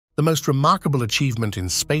The most remarkable achievement in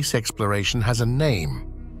space exploration has a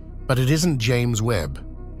name, but it isn't James Webb.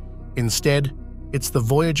 Instead, it's the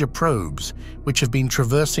Voyager probes, which have been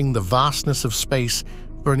traversing the vastness of space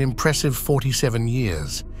for an impressive 47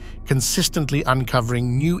 years, consistently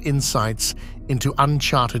uncovering new insights into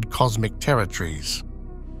uncharted cosmic territories.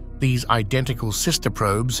 These identical sister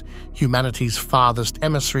probes, humanity's farthest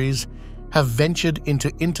emissaries, have ventured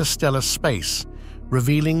into interstellar space,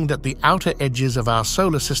 revealing that the outer edges of our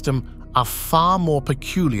solar system are far more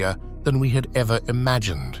peculiar than we had ever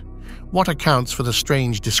imagined. What accounts for the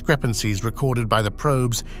strange discrepancies recorded by the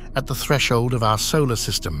probes at the threshold of our solar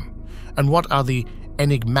system? And what are the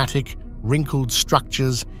enigmatic, wrinkled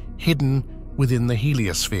structures hidden within the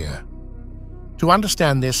heliosphere? To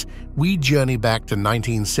understand this, we journey back to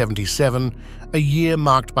 1977, a year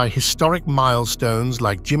marked by historic milestones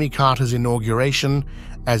like Jimmy Carter's inauguration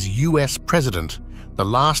as US President, the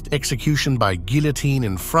last execution by guillotine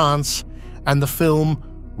in France, and the film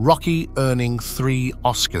Rocky earning 3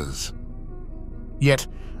 Oscars. Yet,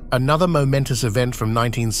 another momentous event from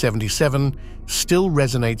 1977 still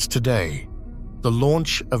resonates today: the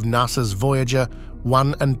launch of NASA's Voyager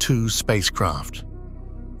 1 and 2 spacecraft.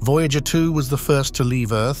 Voyager 2 was the first to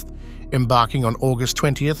leave Earth, embarking on August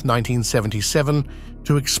 20th, 1977,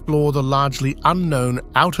 to explore the largely unknown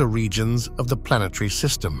outer regions of the planetary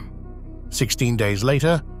system. 16 days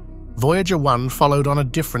later, Voyager 1 followed on a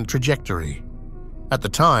different trajectory. At the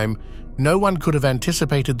time, no one could have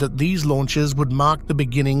anticipated that these launches would mark the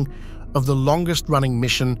beginning of the longest-running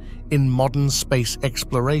mission in modern space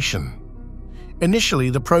exploration.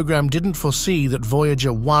 Initially, the program didn't foresee that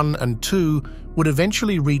Voyager 1 and 2 would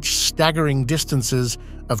eventually reach staggering distances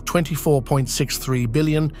of 24.63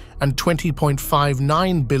 billion and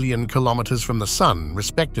 20.59 billion kilometers from the Sun,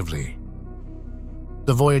 respectively.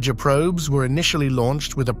 The Voyager probes were initially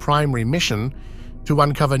launched with a primary mission to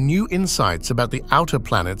uncover new insights about the outer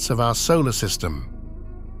planets of our solar system.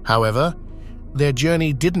 However, their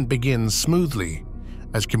journey didn't begin smoothly,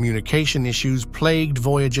 as communication issues plagued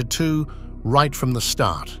Voyager 2 right from the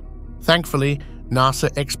start. Thankfully,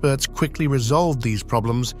 NASA experts quickly resolved these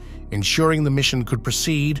problems, ensuring the mission could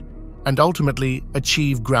proceed and ultimately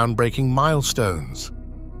achieve groundbreaking milestones.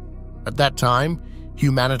 At that time,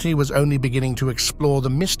 humanity was only beginning to explore the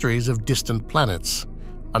mysteries of distant planets.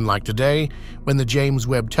 Unlike today, when the James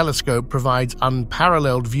Webb telescope provides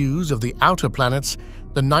unparalleled views of the outer planets,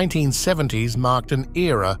 the 1970s marked an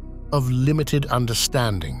era of limited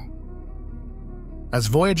understanding. As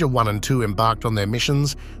Voyager 1 and 2 embarked on their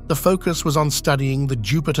missions, the focus was on studying the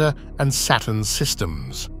Jupiter and Saturn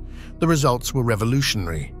systems. The results were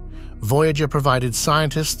revolutionary. Voyager provided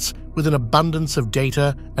scientists with an abundance of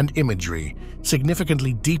data and imagery,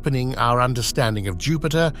 significantly deepening our understanding of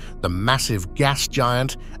Jupiter, the massive gas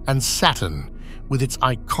giant, and Saturn, with its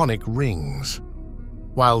iconic rings.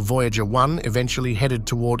 While Voyager 1 eventually headed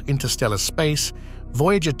toward interstellar space,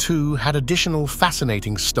 Voyager 2 had additional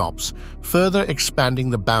fascinating stops, further expanding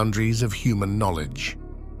the boundaries of human knowledge.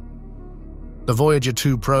 The Voyager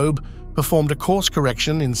 2 probe performed a course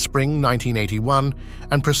correction in spring 1981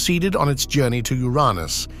 and proceeded on its journey to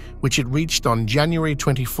Uranus, which it reached on January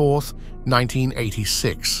 24,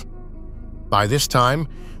 1986. By this time,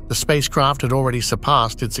 the spacecraft had already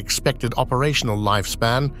surpassed its expected operational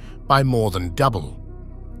lifespan by more than double.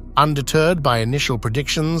 Undeterred by initial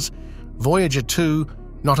predictions, Voyager 2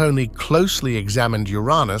 not only closely examined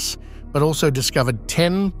Uranus, but also discovered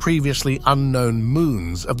 10 previously unknown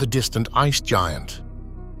moons of the distant ice giant.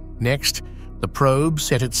 Next, the probe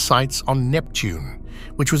set its sights on Neptune,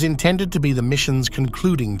 which was intended to be the mission's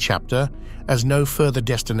concluding chapter, as no further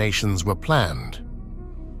destinations were planned.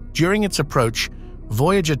 During its approach,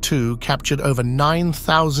 Voyager 2 captured over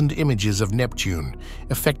 9,000 images of Neptune,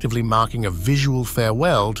 effectively marking a visual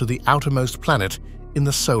farewell to the outermost planet in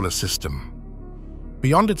the solar system.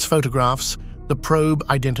 Beyond its photographs, the probe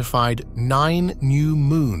identified 9 new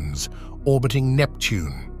moons orbiting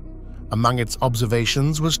Neptune. Among its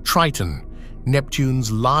observations was Triton,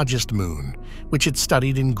 Neptune's largest moon, which it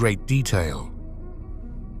studied in great detail.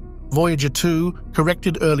 Voyager 2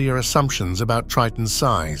 corrected earlier assumptions about Triton's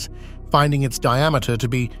size, finding its diameter to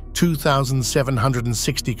be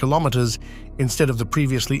 2,760 kilometers instead of the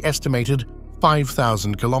previously estimated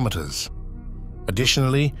 5,000 kilometers.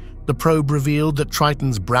 Additionally, the probe revealed that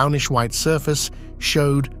Triton's brownish-white surface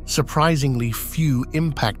showed surprisingly few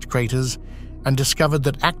impact craters and discovered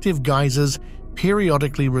that active geysers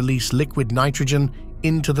periodically release liquid nitrogen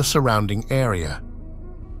into the surrounding area.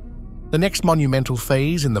 The next monumental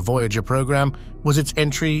phase in the Voyager program was its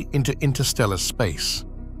entry into interstellar space.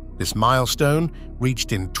 This milestone,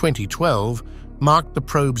 reached in 2012, marked the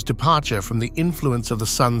probe's departure from the influence of the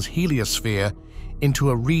Sun's heliosphere into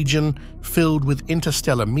a region filled with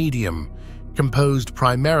interstellar medium, composed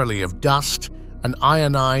primarily of dust and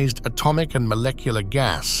ionized atomic and molecular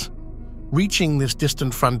gas. Reaching this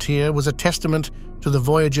distant frontier was a testament to the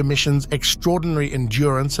Voyager mission's extraordinary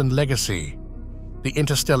endurance and legacy. The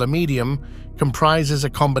interstellar medium comprises a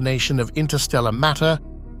combination of interstellar matter,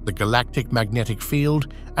 the galactic magnetic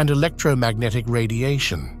field, and electromagnetic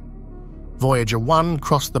radiation. Voyager 1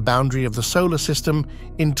 crossed the boundary of the solar system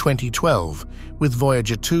in 2012, with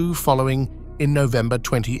Voyager 2 following in November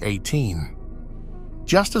 2018.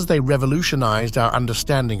 Just as they revolutionized our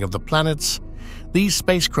understanding of the planets, these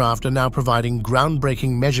spacecraft are now providing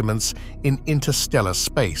groundbreaking measurements in interstellar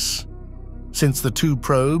space. Since the two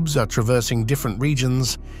probes are traversing different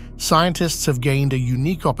regions, scientists have gained a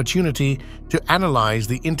unique opportunity to analyze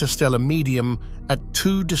the interstellar medium at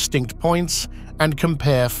two distinct points and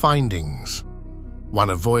compare findings. One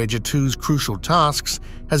of Voyager 2's crucial tasks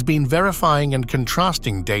has been verifying and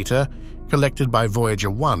contrasting data collected by Voyager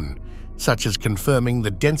 1, such as confirming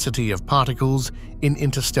the density of particles in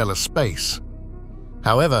interstellar space.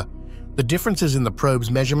 However, the differences in the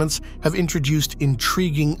probe's measurements have introduced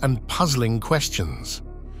intriguing and puzzling questions.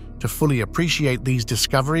 To fully appreciate these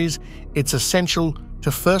discoveries, it's essential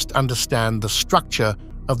to first understand the structure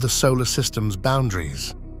of the solar system's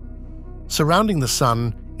boundaries. Surrounding the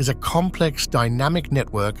Sun is a complex dynamic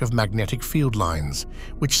network of magnetic field lines,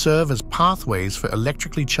 which serve as pathways for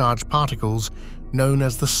electrically charged particles known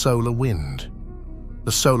as the solar wind.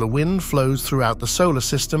 The solar wind flows throughout the solar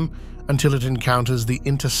system until it encounters the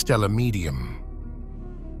interstellar medium.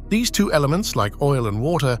 These two elements, like oil and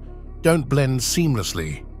water, don't blend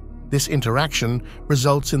seamlessly. This interaction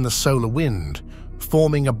results in the solar wind,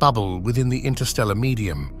 forming a bubble within the interstellar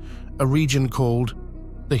medium, a region called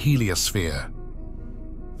the heliosphere.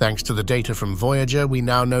 Thanks to the data from Voyager, we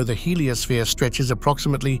now know the heliosphere stretches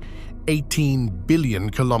approximately 18 billion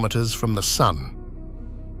kilometers from the Sun.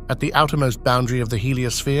 At the outermost boundary of the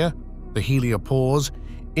heliosphere, the heliopause,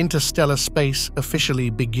 interstellar space officially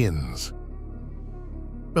begins.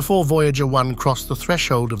 Before Voyager 1 crossed the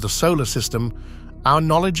threshold of the solar system, our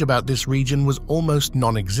knowledge about this region was almost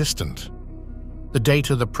non-existent. The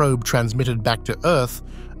data the probe transmitted back to Earth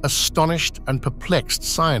astonished and perplexed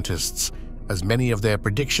scientists, as many of their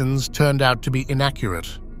predictions turned out to be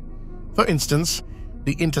inaccurate. For instance,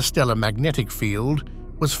 the interstellar magnetic field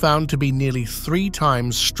was found to be nearly 3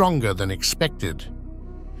 times stronger than expected.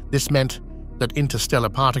 This meant that interstellar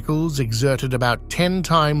particles exerted about 10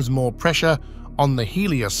 times more pressure on the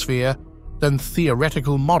heliosphere than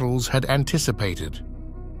theoretical models had anticipated.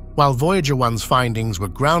 While Voyager 1's findings were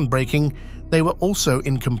groundbreaking, they were also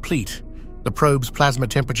incomplete. The probe's plasma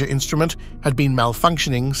temperature instrument had been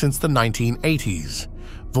malfunctioning since the 1980s.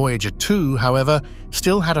 Voyager 2, however,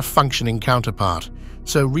 still had a functioning counterpart,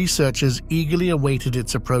 so researchers eagerly awaited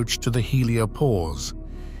its approach to the heliopause.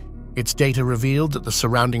 Its data revealed that the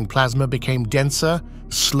surrounding plasma became denser,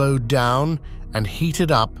 slowed down, and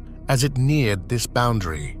heated up as it neared this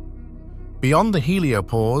boundary. Beyond the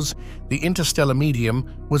heliopause, the interstellar medium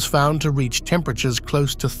was found to reach temperatures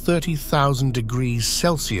close to 30,000 degrees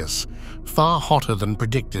Celsius, far hotter than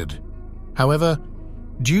predicted. However,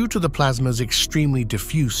 due to the plasma's extremely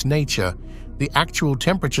diffuse nature, the actual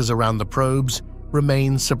temperatures around the probes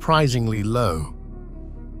remain surprisingly low.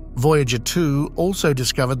 Voyager 2 also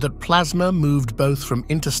discovered that plasma moved both from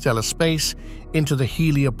interstellar space into the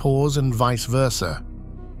heliopause and vice versa.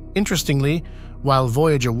 Interestingly, while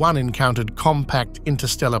Voyager 1 encountered compact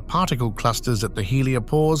interstellar particle clusters at the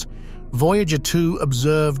heliopause, Voyager 2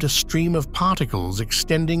 observed a stream of particles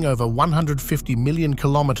extending over 150 million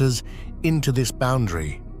kilometers into this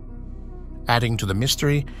boundary. Adding to the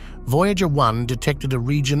mystery, Voyager 1 detected a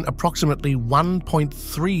region approximately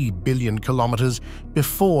 1.3 billion kilometers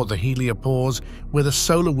before the heliopause where the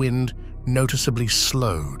solar wind noticeably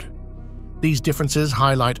slowed. These differences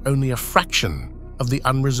highlight only a fraction of the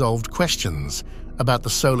unresolved questions about the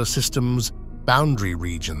solar system's boundary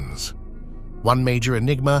regions. One major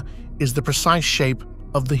enigma is the precise shape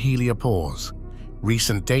of the heliopause.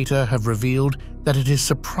 Recent data have revealed that it is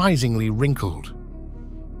surprisingly wrinkled.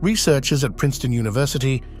 Researchers at Princeton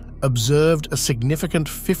University observed a significant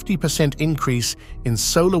 50% increase in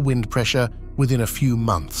solar wind pressure within a few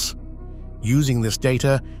months. Using this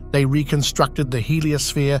data, they reconstructed the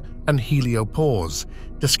heliosphere and heliopause,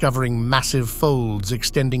 discovering massive folds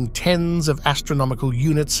extending tens of astronomical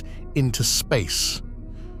units into space.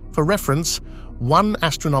 For reference, 1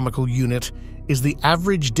 astronomical unit is the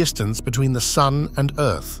average distance between the Sun and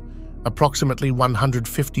Earth, approximately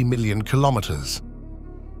 150 million kilometers.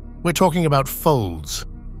 We're talking about folds.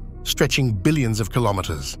 stretching billions of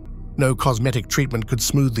kilometers. No cosmetic treatment could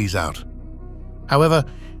smooth these out. However,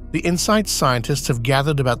 the insights scientists have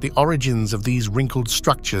gathered about the origins of these wrinkled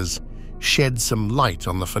structures shed some light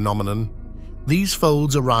on the phenomenon. These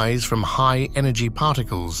folds arise from high-energy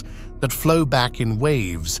particles that flow back in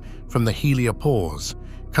waves from the heliopause,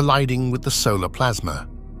 colliding with the solar plasma.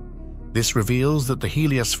 This reveals that the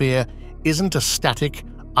heliosphere isn't a static,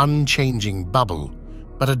 unchanging bubble,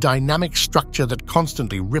 but a dynamic structure that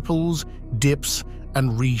constantly ripples, dips,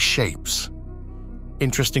 and reshapes.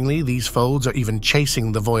 Interestingly, these folds are even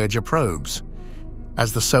chasing the Voyager probes.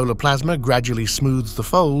 As the solar plasma gradually smooths the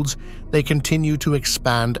folds, they continue to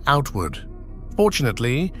expand outward.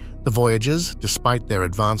 Fortunately, the Voyagers, despite their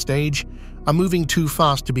advanced age, are moving too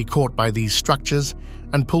fast to be caught by these structures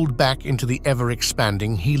and pulled back into the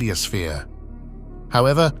ever-expanding heliosphere.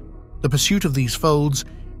 However, the pursuit of these folds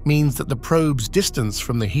means that the probe's distance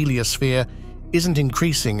from the heliosphere isn't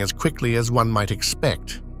increasing as quickly as one might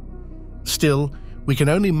expect. Still, we can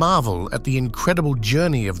only marvel at the incredible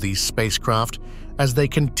journey of these spacecraft as they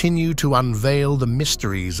continue to unveil the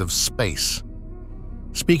mysteries of space.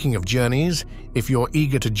 Speaking of journeys, if you're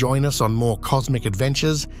eager to join us on more cosmic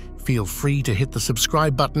adventures, feel free to hit the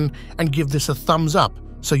subscribe button and give this a thumbs up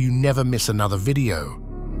so you never miss another video.